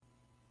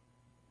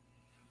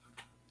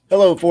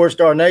Hello, Four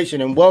Star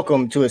Nation, and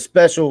welcome to a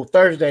special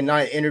Thursday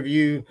night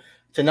interview.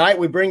 Tonight,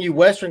 we bring you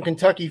Western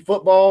Kentucky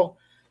football.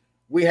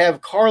 We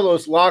have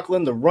Carlos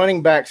Locklin, the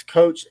running backs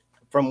coach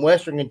from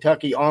Western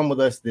Kentucky, on with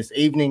us this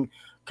evening.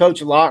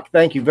 Coach Lock,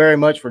 thank you very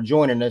much for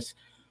joining us.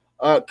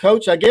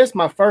 Coach, I guess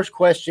my first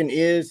question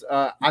is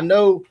I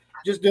know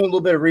just doing a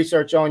little bit of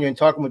research on you and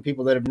talking with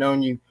people that have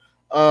known you,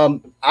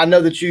 I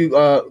know that you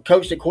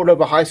coached at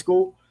Cordova High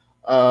School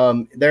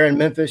there in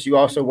Memphis. You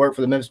also worked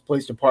for the Memphis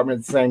Police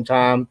Department at the same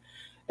time.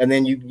 And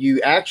then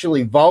you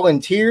actually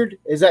volunteered,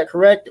 is that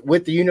correct,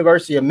 with the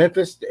University of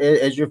Memphis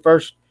as your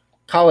first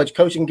college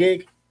coaching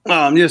gig?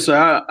 Yes,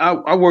 sir.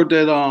 I worked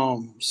at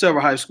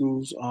several high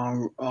schools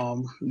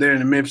there in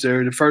the Memphis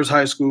area. The first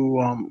high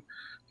school,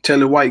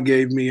 Taylor White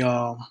gave me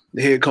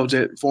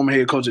the former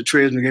head coach at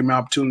Tresman, gave me an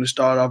opportunity to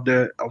start off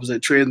there. I was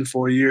at Tresman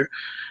for a year.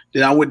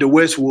 Then I went to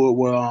Westwood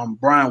where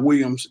Brian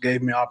Williams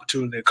gave me an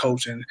opportunity to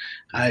coach, and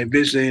I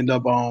eventually ended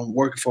up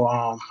working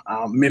for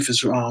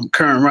Memphis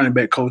current running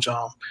back coach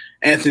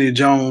Anthony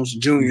Jones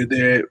Jr.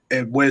 there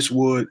at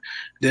Westwood.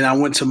 Then I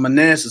went to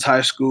Manassas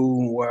High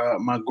School where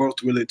my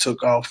growth really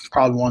took off.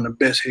 Probably one of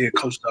the best head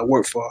coaches I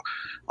worked for,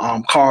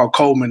 Carl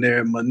Coleman there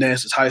at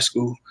Manassas High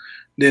School.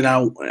 Then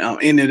I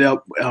ended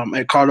up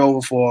at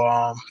Cordova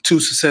for 2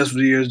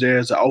 successful years there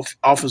as an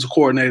offensive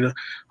coordinator.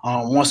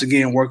 Once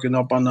again, working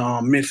up on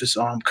the Memphis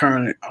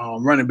current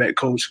running back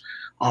coach,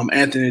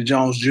 Anthony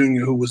Jones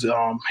Jr., who was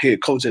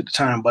head coach at the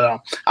time.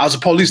 But I was a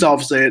police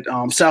officer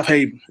at South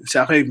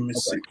Haven,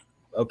 Mississippi.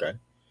 Okay.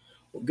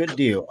 Well, good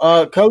deal.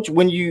 Coach,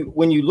 when you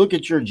look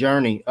at your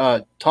journey,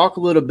 talk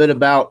a little bit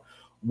about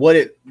what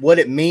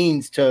it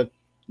means to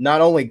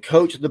not only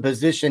coach the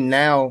position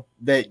now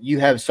that you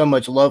have so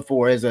much love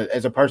for as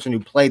a person who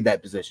played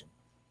that position.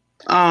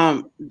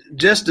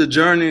 Just the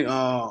journey,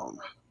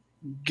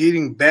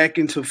 getting back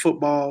into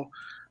football.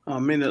 A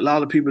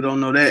lot of people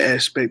don't know that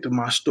aspect of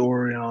my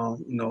story.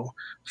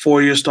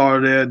 4 years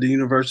started at the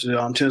University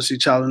of Tennessee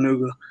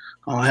Chattanooga.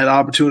 Had the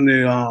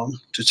opportunity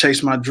to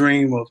chase my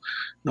dream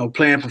of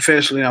playing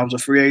professionally. I was a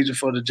free agent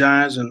for the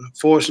Giants, and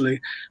fortunately,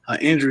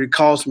 injury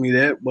cost me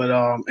that. But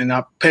and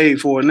I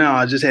paid for it now.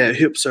 I just had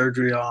hip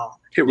surgery,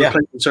 hip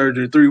replacement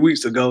surgery 3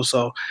 weeks ago.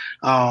 So,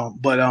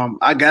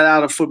 I got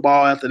out of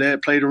football after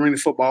that. Played arena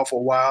football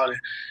for a while and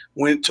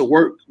went to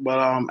work. But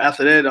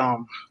after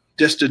that,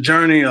 just the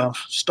journey of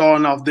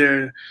starting off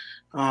there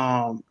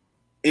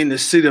in the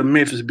city of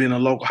Memphis, being a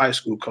local high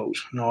school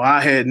coach.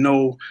 I had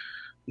no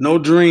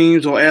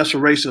dreams or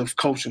aspirations of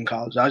coaching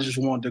college. I just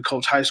wanted to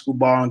coach high school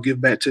ball and give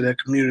back to that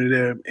community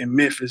there in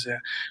Memphis. And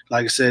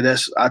like I said,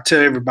 I tell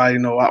everybody,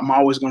 I'm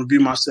always going to view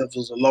myself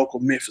as a local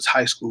Memphis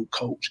high school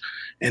coach.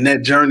 And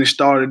that journey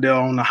started there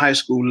on the high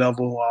school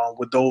level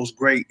with those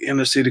great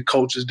inner city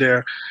coaches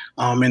there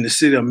in the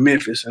city of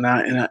Memphis. And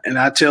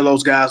I tell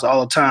those guys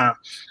all the time,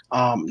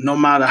 no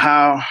matter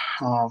how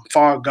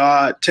far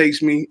God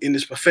takes me in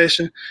this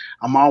profession,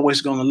 I'm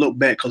always going to look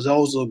back because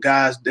those are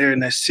guys there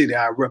in that city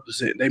I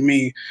represent. They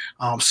mean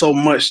so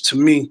much to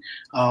me,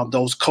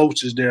 those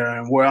coaches there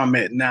and where I'm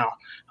at now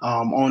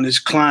on this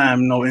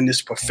climb, in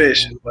this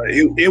profession. But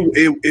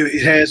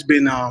it has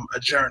been a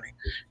journey.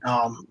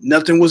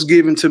 Nothing was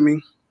given to me.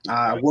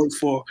 I worked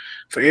for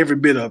every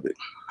bit of it.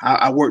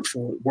 I worked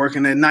for it,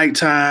 working at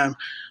nighttime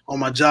on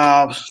my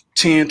job,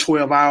 10,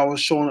 12 hours,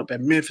 showing up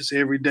at Memphis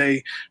every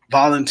day,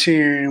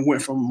 volunteering,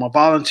 went from my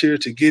volunteer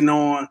to getting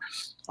on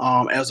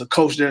as a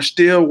coach there,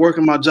 still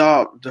working my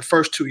job the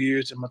first 2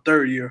 years. In my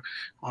third year,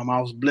 I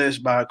was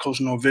blessed by Coach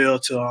Norvell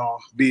to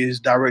be his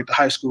director of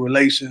high school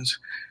relations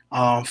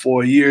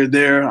for a year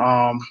there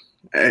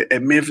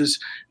at Memphis.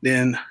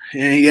 Then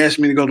he asked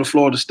me to go to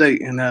Florida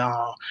State, and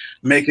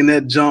making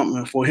that jump,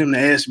 and for him to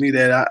ask me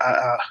that,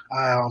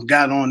 I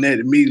got on that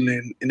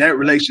immediately. And that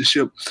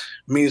relationship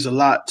means a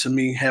lot to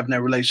me, having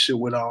that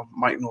relationship with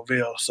Mike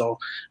Norvell. So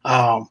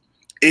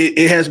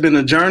it has been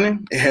a journey.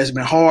 It has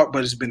been hard,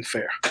 but it's been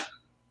fair.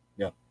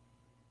 Yeah.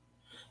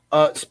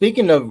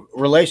 Speaking of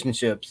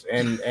relationships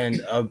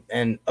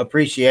and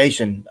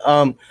appreciation,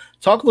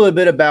 talk a little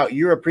bit about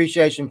your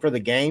appreciation for the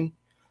game.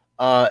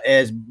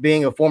 As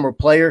being a former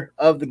player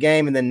of the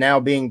game and then now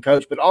being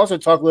coach, but also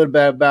talk a little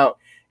bit about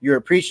your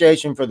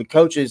appreciation for the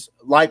coaches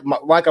like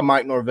a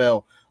Mike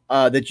Norvell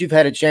that you've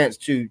had a chance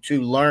to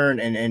learn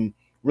and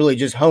really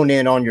just hone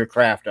in on your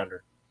craft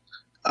under.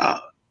 I'm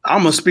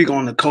going to speak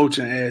on the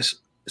coaching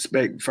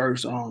aspect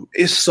first.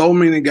 It's so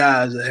many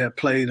guys that have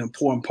played an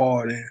important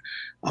part in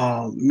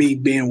me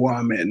being where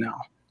I'm at now.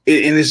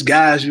 And it's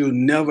guys you'll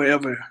never,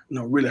 ever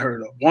really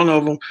heard of. One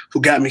of them who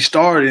got me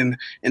started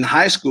in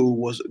high school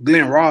was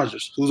Glenn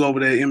Rogers, who's over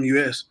there at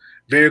MUS.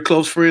 Very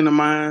close friend of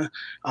mine.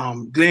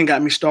 Glenn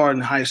got me started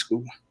in high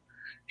school.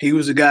 He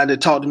was the guy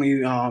that talked to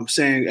me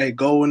saying, hey,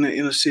 go in the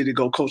inner city,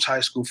 go coach high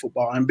school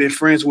football. And been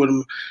friends with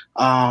him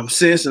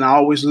since, and I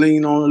always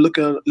lean on and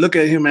look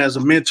at him as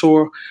a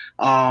mentor.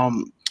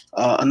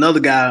 Another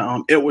guy,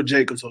 Edward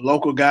Jacobs, a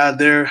local guy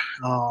there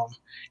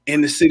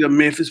in the city of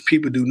Memphis.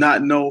 People do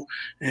not know.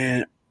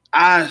 And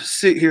I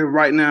sit here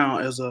right now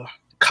as a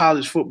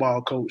college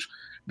football coach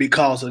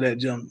because of that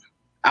gentleman.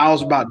 I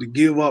was about to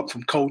give up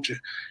from coaching,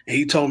 and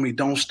he told me,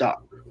 "Don't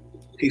stop."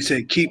 He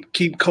said,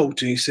 keep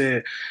coaching. He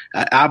said,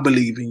 I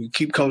believe in you.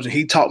 Keep coaching.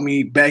 He taught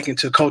me back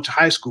into coaching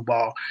high school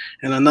ball.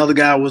 And another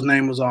guy, his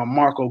name was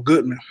Marco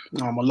Goodman,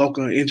 a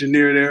local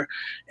engineer there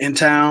in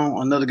town.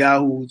 Another guy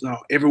who,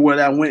 everywhere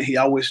that I went, he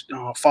always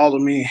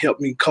followed me and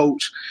helped me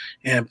coach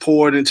and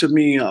poured into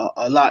me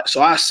a lot.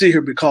 So I sit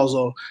here because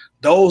of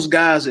those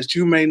guys that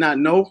you may not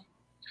know.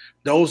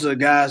 Those are the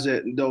guys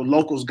the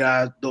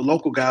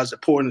local guys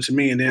that poured into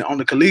me. And then on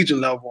the collegiate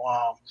level,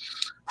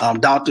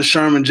 Dr.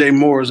 Sherman J.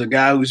 Moore is a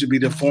guy who used to be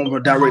the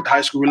former director of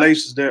high school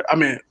relations there.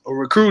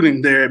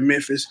 Recruiting there at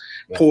Memphis,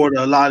 poured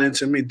a lot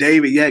into me.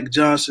 David Yak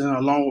Johnson,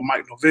 along with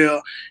Mike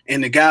Novell,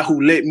 and the guy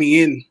who let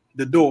me in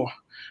the door,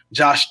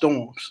 Josh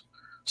Storms.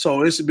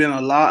 So it's been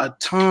a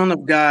ton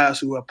of guys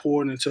who have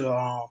poured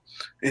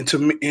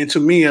into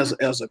me as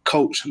a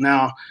coach.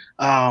 Now,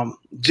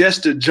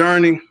 just the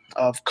journey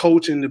of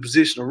coaching the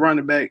position of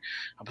running back,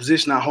 a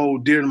position I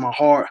hold dear to my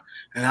heart,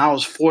 and I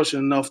was fortunate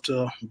enough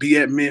to be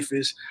at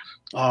Memphis.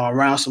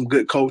 Around some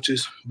good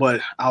coaches,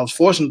 but I was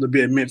fortunate to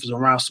be at Memphis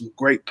around some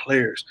great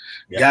players,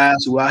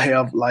 guys who I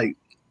have like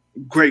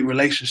great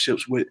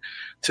relationships with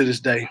to this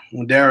day.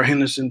 When Darrell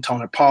Henderson,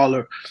 Tony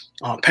Pollard,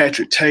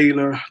 Patrick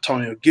Taylor,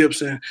 Antonio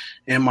Gibson,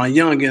 and my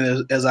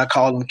youngin, as I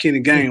call him,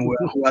 Kenny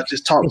Gainwell, who I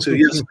just talked to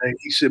yesterday.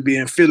 He should be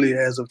in Philly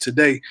as of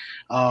today.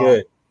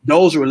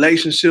 Those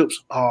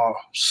relationships are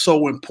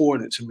so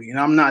important to me. And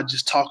I'm not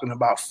just talking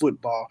about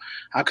football.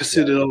 I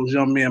consider those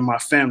young men my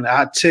family.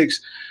 I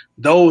text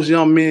those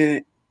young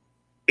men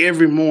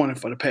every morning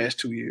for the past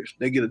 2 years.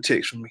 They get a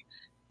text from me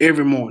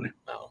every morning.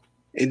 Wow.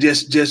 And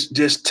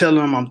just tell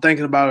them I'm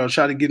thinking about it or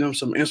try to give them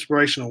some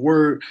inspirational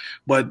word.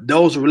 But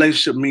those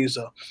relationships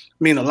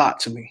mean a lot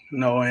to me,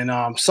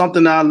 and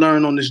something that I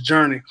learned on this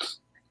journey.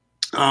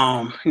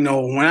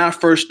 When I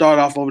first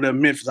started off over there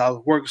in Memphis, I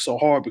was working so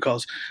hard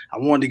because I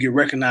wanted to get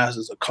recognized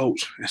as a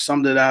coach. And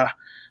something that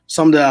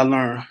I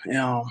learned,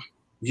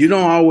 you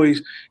don't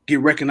always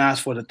get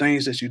recognized for the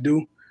things that you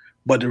do.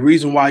 But the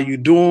reason why you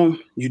do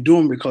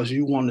them because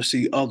you want to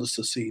see others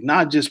succeed,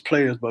 not just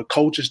players, but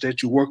coaches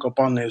that you work up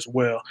on as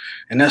well.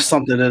 And that's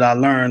something that I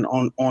learned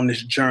on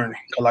this journey.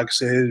 Because like I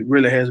said, it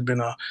really has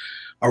been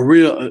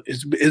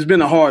it's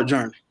been a hard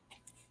journey.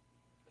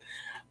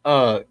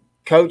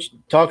 Coach,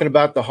 talking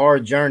about the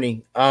hard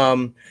journey,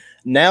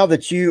 now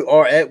that you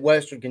are at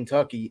Western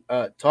Kentucky,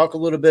 talk a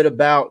little bit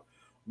about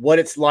what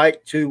it's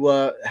like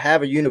to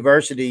have a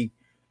university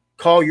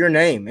call your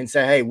name and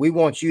say, hey, we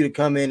want you to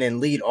come in and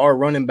lead our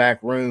running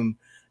back room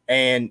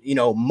and,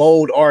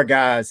 mold our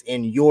guys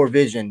in your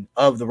vision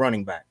of the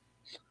running back.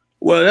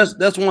 Well,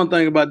 that's one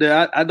thing about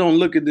that. I don't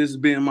look at this as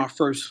being my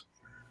first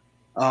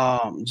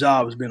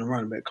job as being a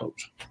running back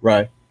coach.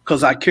 Right.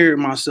 Because I carried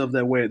myself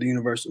that way at the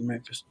University of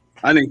Memphis.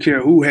 I didn't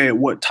care who had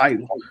what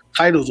title.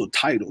 Titles are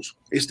titles.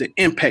 It's the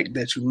impact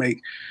that you make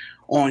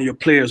on your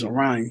players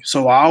around you.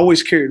 So I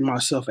always carried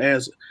myself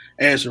as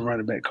a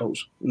running back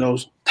coach.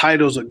 Those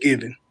titles are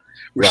given.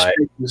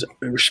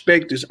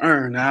 Respect is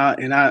earned.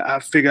 I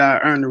figured I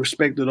earned the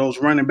respect of those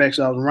running backs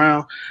I was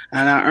around,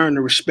 and I earned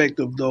the respect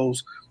of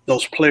those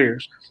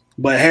players.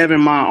 But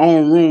having my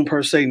own room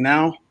per se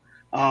now,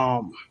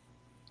 I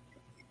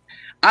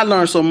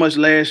learned so much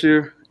last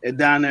year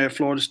down there at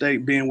Florida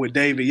State, being with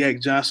David Yak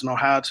Johnson on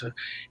how to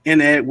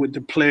interact with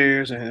the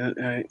players,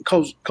 and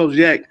Coach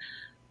Yak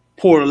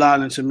poured a lot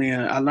into me,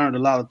 and I learned a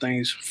lot of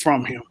things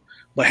from him.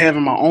 But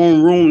having my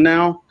own room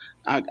now,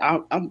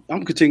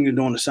 I'm continuing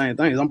doing the same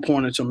things. I'm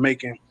pouring into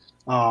making,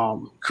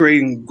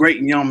 creating great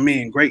young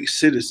men, great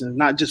citizens,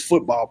 not just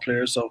football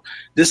players. So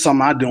this is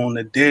something I do on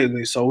the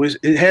daily. So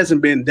it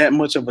hasn't been that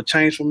much of a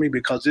change for me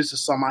because this is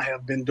something I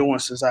have been doing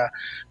since I've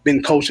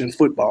been coaching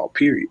football,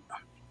 period.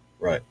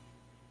 Right.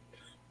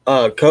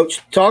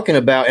 Coach, talking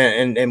about,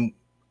 and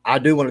I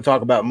do want to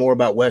talk about more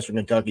about Western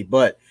Kentucky,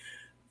 but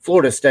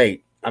Florida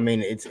State, I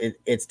mean,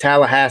 it's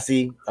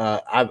Tallahassee.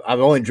 I've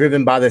only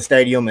driven by the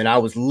stadium, and I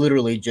was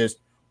literally just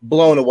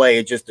blown away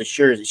at just the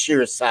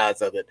sheer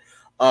size of it.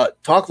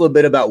 Talk a little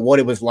bit about what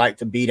it was like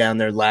to be down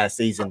there last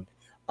season,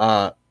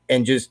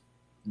 and just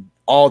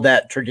all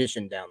that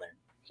tradition down there.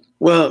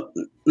 Well,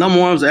 number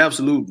one, it was an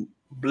absolute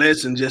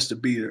blessing just to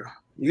be there.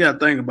 You got to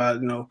think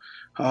about it,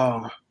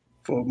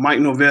 for Mike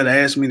Novell to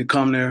ask me to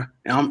come there,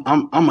 and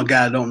I'm a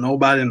guy that don't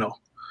nobody know.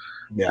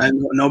 Yeah.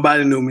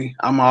 Nobody knew me.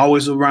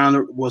 was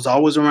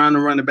always around the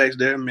running backs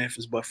there in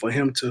Memphis, but for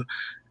him to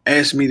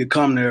ask me to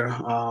come there,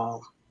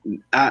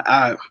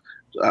 that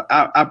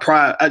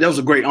was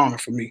a great honor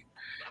for me.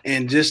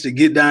 And just to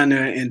get down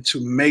there and to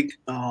make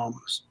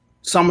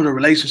some of the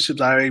relationships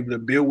I was able to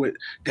build with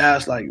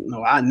guys like,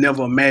 I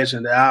never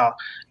imagined that I'll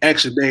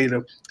actually be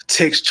able to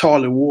text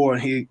Charlie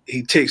Ward and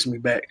he texts me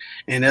back.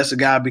 And that's a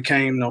guy I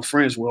became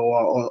friends with,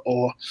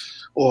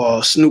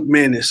 or Snoop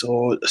Menace,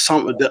 or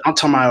something. I'm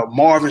talking about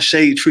Marvin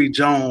Shade Tree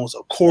Jones,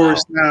 or Corey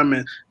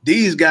Simon.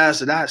 These guys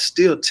that I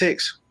still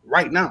text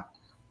right now.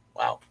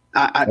 Wow.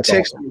 I That's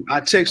text awesome. them. I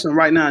text them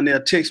right now, and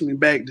they'll text me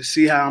back to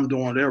see how I'm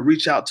doing. They'll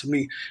reach out to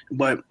me,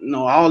 but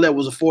all that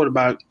was afforded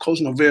by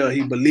Coach Norvell.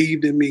 He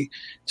believed in me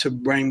to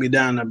bring me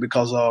down there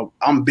because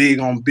I'm big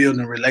on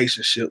building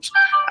relationships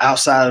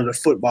outside of the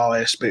football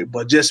aspect.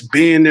 But just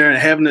being there and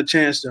having a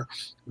chance to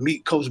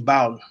meet Coach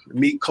Bowden,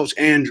 meet Coach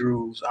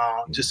Andrews,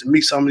 just to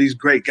meet some of these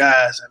great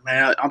guys, and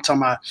man, I'm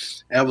talking about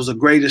that was a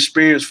great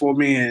experience for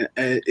me, and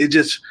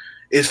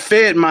it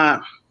fed my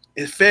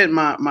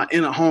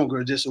inner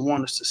hunger just to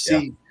want us to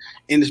see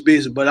in this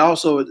business, but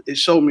also it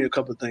showed me a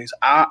couple of things.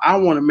 I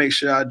want to make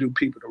sure I do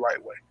people the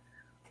right way,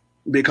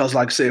 because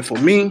like I said, for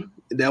me,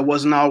 that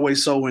wasn't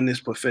always so in this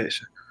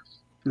profession.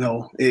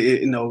 Like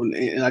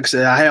I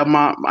said, I have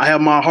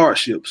my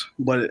hardships,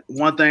 but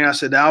one thing I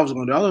said that I was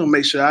going to do, I was going to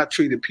make sure I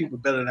treated people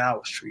better than I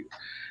was treated.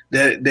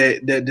 That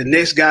the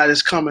next guy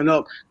that's coming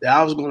up, that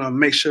I was going to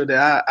make sure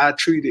that I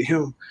treated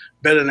him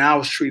better than I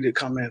was treated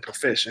coming in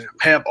profession.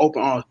 Have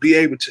open arms, be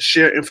able to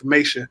share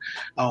information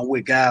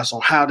with guys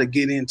on how to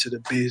get into the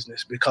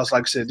business. Because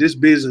like I said, this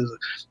business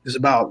is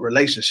about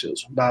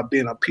relationships, about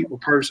being a people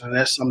person. And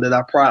that's something that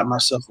I pride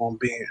myself on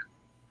being.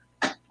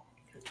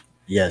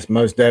 Yes,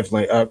 most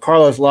definitely.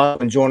 Carlos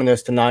Locklin joining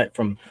us tonight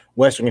from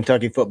Western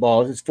Kentucky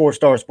Football. It's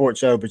Four-Star Sports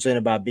Show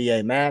presented by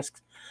BA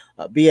Masks.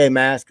 BA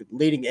Mask,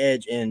 leading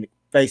edge in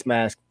face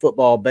mask,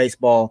 football,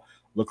 baseball,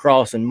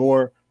 lacrosse, and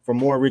more. For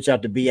more, reach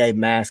out to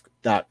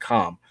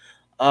bamask.com.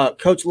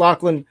 Coach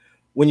Locklin,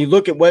 when you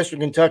look at Western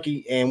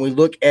Kentucky and we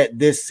look at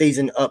this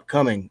season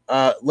upcoming,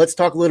 let's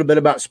talk a little bit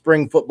about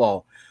spring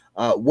football.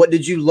 What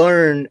did you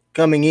learn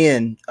coming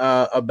in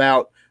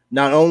about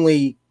not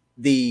only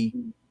the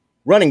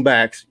running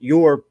backs,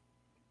 your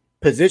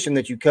position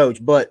that you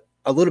coach, but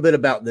a little bit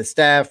about the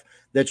staff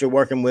that you're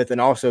working with and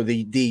also the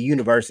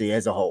university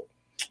as a whole?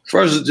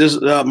 First,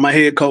 just my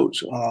head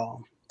coach,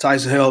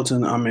 Tyson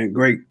Helton. I mean,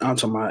 great. I'm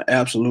talking about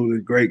absolutely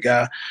great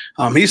guy.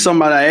 He's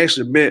somebody I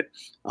actually met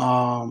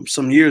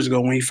some years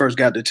ago when he first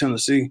got to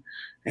Tennessee.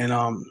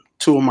 And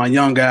two of my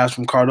young guys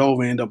from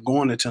Cordova ended up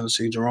going to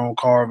Tennessee, Jerome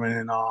Carvin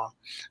and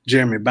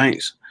Jeremy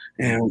Banks.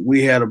 And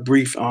we had a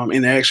brief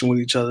interaction with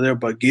each other there.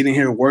 But getting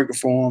here, working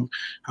for him,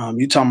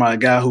 you're talking about a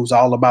guy who's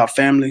all about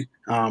family.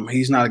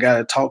 He's not a guy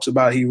that talks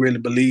about it. He really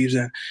believes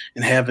in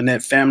having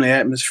that family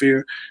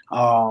atmosphere.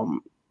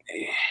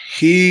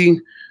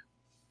 He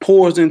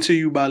pours into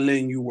you by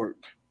letting you work.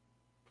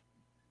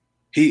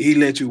 He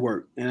lets you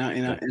work,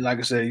 and like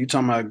I said, you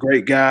talking about a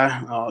great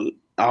guy.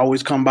 I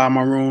always come by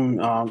my room.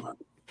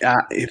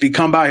 If he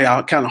come by here,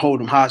 I'll kind of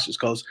hold him hostage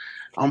because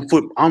I'm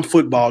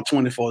football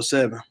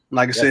 24/7.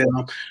 Like I said,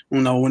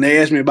 when they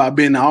ask me about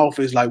being in the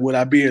office, like would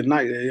I be at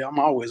night? I'm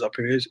always up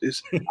here.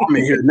 I'm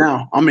in here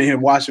now. I'm in here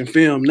watching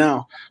film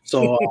now.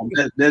 So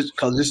that's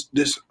because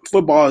this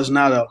football is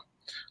not a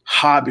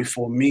hobby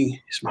for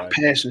me. It's my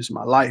passion. It's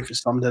my life.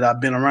 It's something that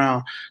I've been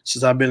around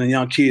since I've been a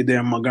young kid there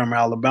in Montgomery,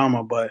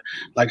 Alabama. But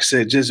like I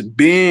said, just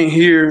being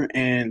here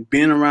and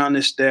being around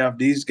this staff,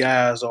 these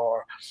guys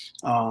are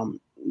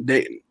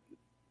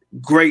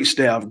great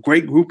staff,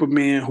 great group of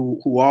men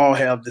who all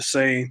have the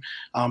same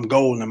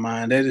goal in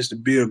mind. That is to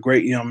build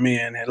great young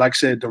men. And like I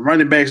said, the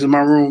running backs in my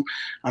room,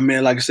 I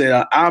mean, like I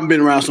said, I've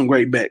been around some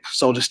great backs.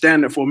 So the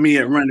standard for me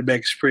at running back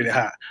is pretty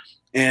high.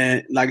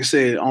 And like I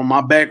said, on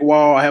my back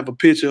wall, I have a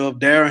picture of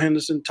Darrell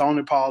Henderson,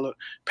 Tony Pollard,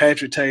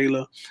 Patrick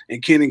Taylor,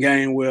 and Kenny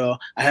Gainwell.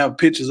 I have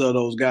pictures of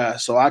those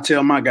guys. So I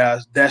tell my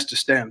guys, that's the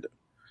standard.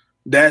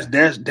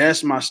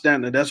 That's my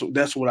standard.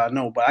 That's what I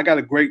know. But I got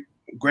a great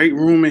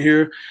room in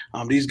here.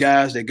 These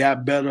guys that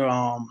got better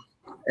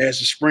as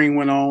the spring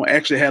went on.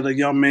 Actually had a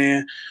young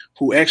man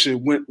who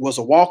actually was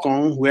a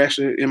walk-on, who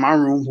actually in my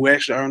room, who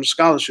actually earned a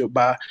scholarship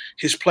by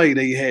his play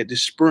that he had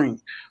this spring.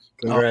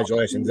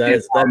 Congratulations. That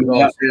is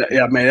awesome.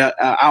 Yeah, man.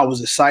 I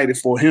was excited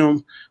for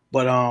him,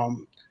 but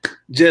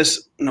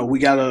just we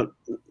got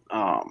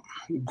a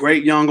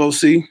great young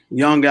OC,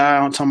 young guy.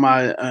 I'm talking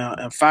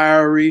about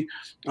fiery.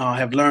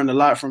 Have learned a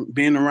lot from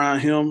being around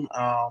him.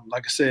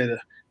 Like I said,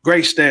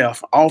 great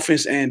staff,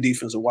 offense and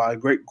defensive wise.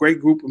 Great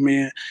group of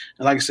men.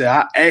 And like I said,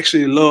 I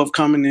actually love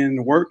coming in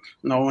to work.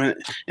 And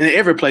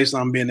every place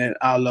I'm been at,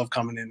 I love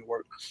coming in to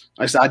work.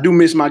 Like I said, I do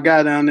miss my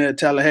guy down there at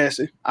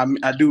Tallahassee. I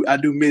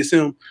do miss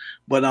him.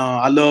 But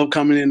I love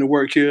coming in to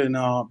work here and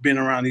being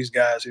around these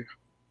guys here.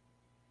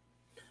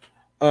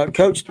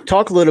 Coach,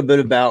 talk a little bit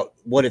about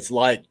what it's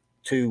like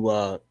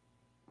to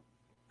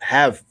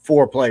have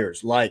four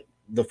players like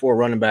the four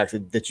running backs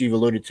that you've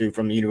alluded to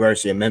from the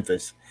University of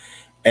Memphis,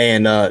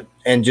 and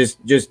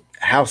just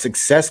how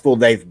successful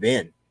they've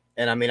been.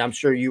 And I mean, I'm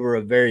sure you were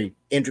a very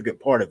intricate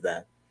part of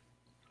that.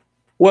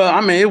 Well, I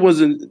mean, it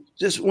wasn't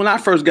just when I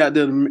first got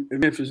there to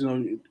Memphis.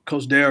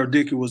 Coach Darrell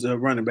Dickey was the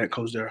running back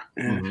coach there,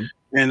 and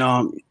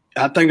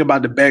I think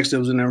about the backs that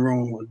was in that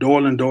room,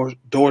 Dorland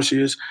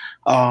Dorcius,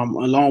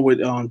 along with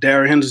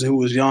Darrell Henderson, who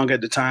was young at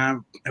the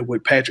time, and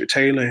with Patrick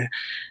Taylor,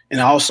 and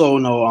also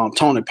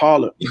Tony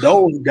Pollard.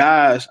 Those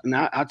guys, and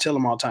I tell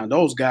them all the time,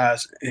 those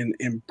guys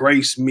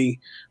embraced me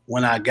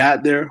when I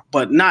got there.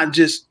 But not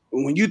just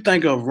when you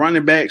think of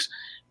running backs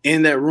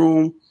in that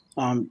room,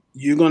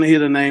 you're going to hear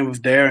the name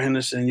of Darrell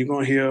Henderson. You're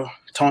going to hear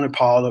Tony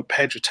Pollard,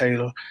 Patrick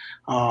Taylor,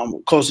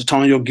 of course,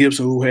 Antonio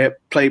Gibson, who had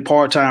played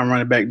part-time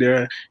running back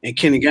there, and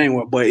Kenny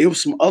Gainwell. But it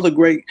was some other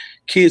great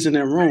kids in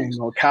that room.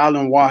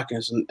 Kylan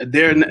Watkins, and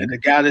the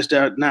guy that's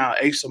there now,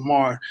 Asa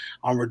Martin,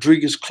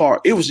 Rodriguez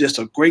Clark. It was just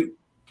a great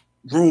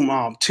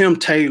room. Tim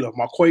Taylor,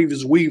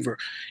 Marquavius Weaver.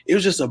 It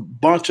was just a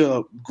bunch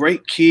of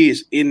great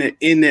kids in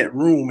that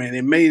room, and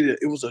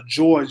it was a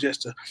joy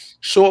just to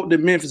show up to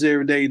Memphis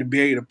every day to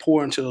be able to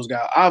pour into those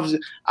guys. Obviously,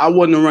 I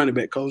wasn't the running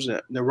back coach.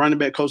 The running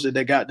back coach that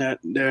they got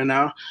there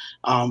now.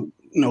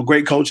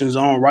 Great coach in his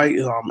own right,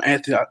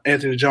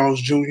 Anthony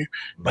Jones Jr.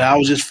 But I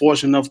was just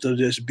fortunate enough to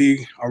just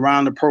be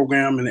around the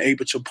program and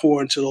able to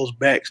pour into those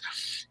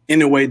backs in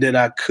the way that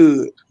I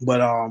could.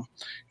 But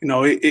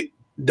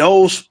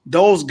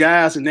those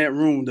guys in that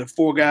room, the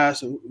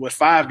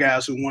five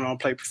guys who went on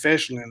to play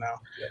professionally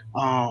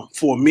now,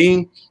 for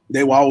me,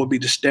 they will always be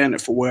the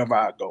standard for wherever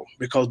I go,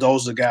 because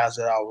those are the guys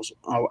that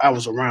I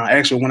was around.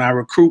 Actually, when I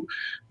recruit,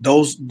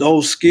 those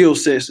skill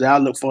sets that I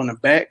look for in the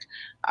back,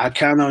 I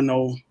kind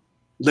of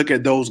look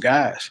at those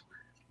guys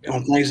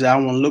on things that I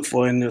want to look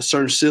for in the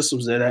certain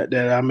systems that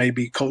I may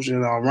be coaching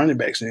running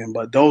backs in.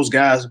 But those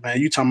guys, man,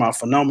 you talking about a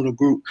phenomenal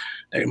group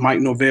that Mike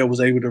Norvell was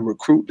able to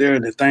recruit there,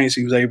 the things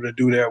he was able to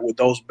do there with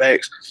those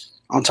backs.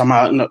 I'm talking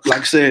about,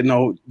 like I said,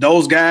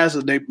 those guys,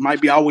 they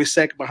might be always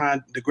second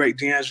behind the great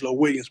D'Angelo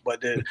Williams,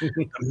 but the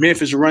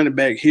Memphis running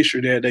back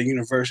history there at the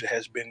university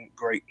has been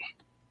great.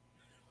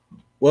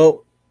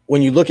 Well,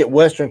 when you look at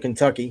Western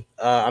Kentucky,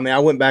 I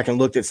went back and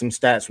looked at some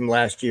stats from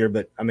last year,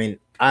 but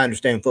I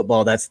understand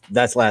football.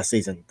 That's last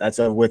season. That's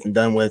over with and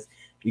done with.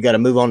 You got to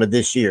move on to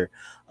this year.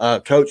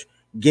 Coach,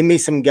 give me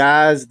some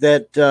guys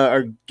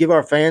or give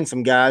our fans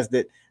some guys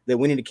that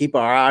we need to keep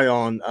our eye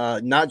on,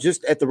 not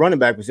just at the running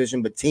back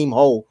position, but team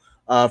whole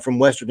from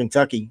Western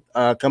Kentucky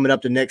coming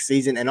up to next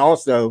season. And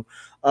also,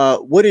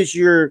 what is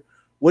your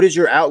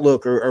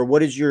outlook or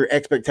what is your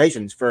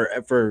expectations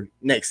for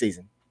next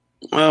season?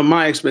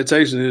 My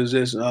expectation is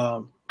just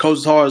coach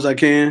as hard as I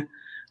can,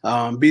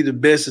 be the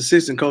best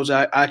assistant coach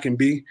I can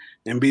be,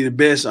 and be the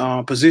best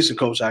position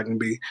coach I can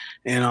be.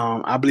 And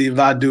I believe if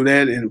I do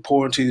that and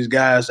pour into these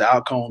guys, the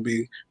outcome will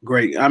be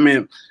great.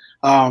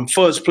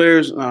 For us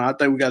players, I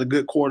think we got a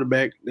good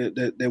quarterback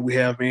that we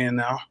have in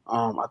now.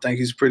 I think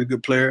he's a pretty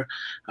good player.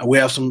 We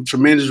have some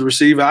tremendous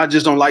receivers. I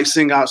just don't like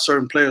singling out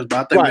certain players, but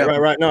I think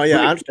right. No, yeah,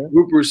 I understand.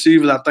 Group of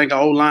receivers. I think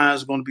our O-line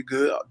is going to be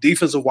good.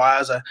 Defensive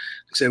wise, I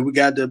said we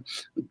got the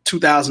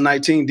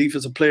 2019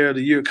 Defensive Player of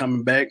the Year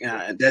coming back.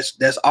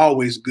 That's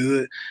always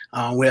good.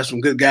 We have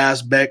some good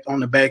guys back on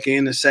the back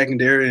end and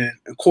secondary, and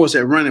of course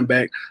at running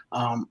back,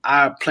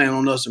 I plan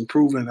on us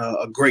improving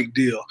a great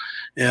deal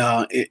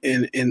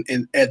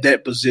in at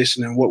that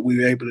position and what we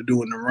were able to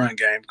do in the run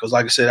game. Because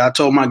like I said, I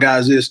told my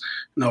guys this,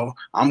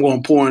 I'm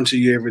going to pour into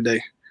you every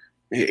day.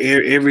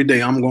 Every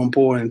day I'm going to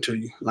pour into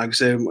you. Like I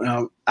said,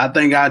 I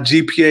think our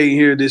GPA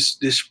here this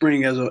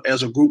spring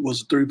as a group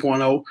was a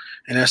 3.0,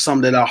 and that's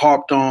something that I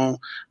harped on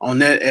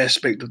that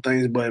aspect of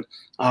things. But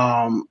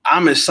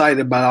I'm excited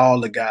about all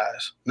the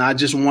guys, not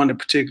just one in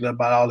particular,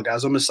 about all the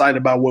guys. I'm excited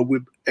about what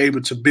we're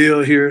able to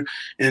build here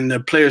and the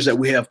players that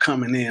we have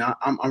coming in.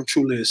 I'm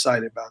truly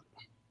excited about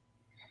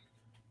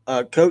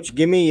it. Coach,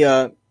 give me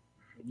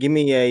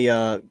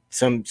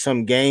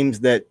some games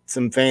that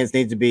some fans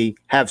need to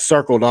have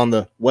circled on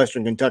the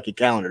Western Kentucky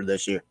calendar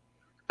this year.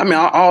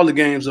 All the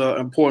games are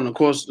important, of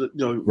course.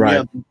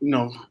 Right.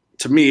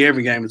 To me,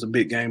 every game is a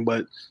big game,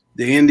 but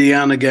the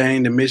Indiana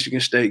game, the Michigan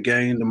State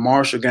game, the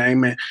Marshall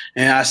game, and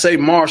I say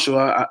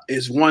Marshall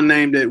is one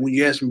name that when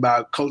you ask me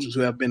about coaches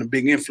who have been a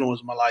big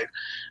influence in my life,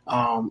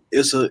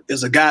 it's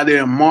a guy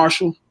there in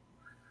Marshall.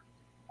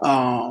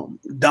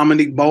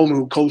 Dominique Bowman,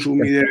 who coached with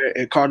me there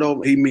at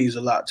Cordova, he means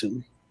a lot to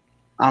me.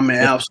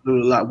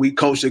 Absolutely a lot. We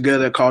coached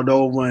together at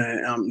Cordova,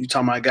 and you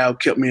talking about a guy who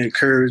kept me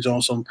encouraged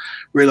on some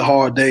really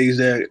hard days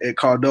there at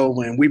Cordova,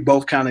 and we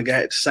both kind of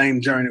got the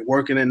same journey,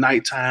 working at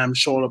nighttime,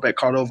 showing up at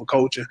Cordova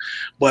coaching.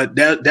 But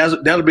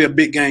that'll be a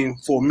big game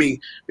for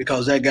me,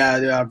 because that guy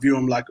there, I view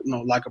him like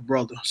a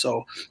brother.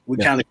 So we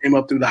kind of came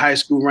up through the high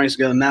school ranks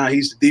together. Now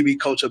he's the DB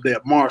coach up there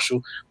at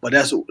Marshall, but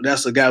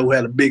that's a guy who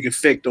had a big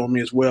effect on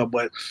me as well.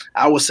 But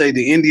I would say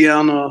the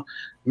Indiana,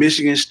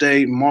 Michigan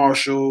State,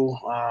 Marshall,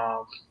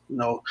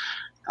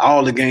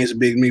 all the games are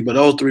big to me, but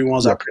those three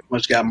ones I pretty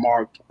much got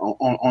marked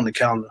on the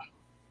calendar.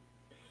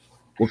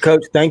 Well,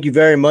 Coach, thank you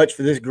very much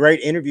for this great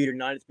interview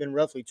tonight. It's been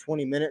roughly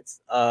 20 minutes.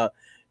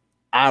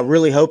 I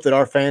really hope that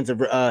our fans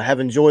have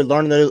enjoyed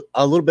learning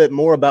a little bit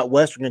more about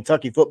Western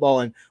Kentucky football,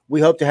 and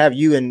we hope to have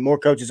you and more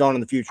coaches on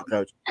in the future,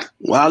 Coach.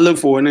 Well, I look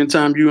forward.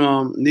 Anytime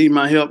you need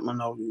my help,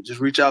 just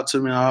reach out to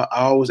me. I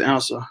always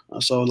answer.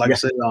 So, like I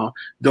said,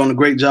 doing a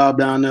great job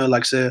down there.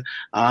 Like I said,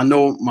 I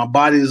know my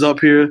body is up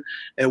here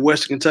at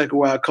Western Kentucky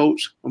where I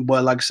coach,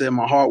 but like I said,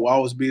 my heart will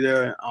always be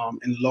there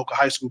in the local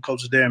high school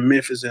coaches there in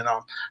Memphis, and I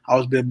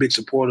always be a big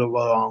supporter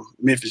of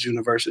Memphis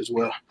University as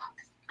well.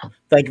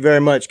 Thank you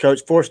very much,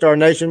 Coach. 4-Star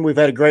Nation, we've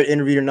had a great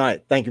interview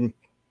tonight. Thank you.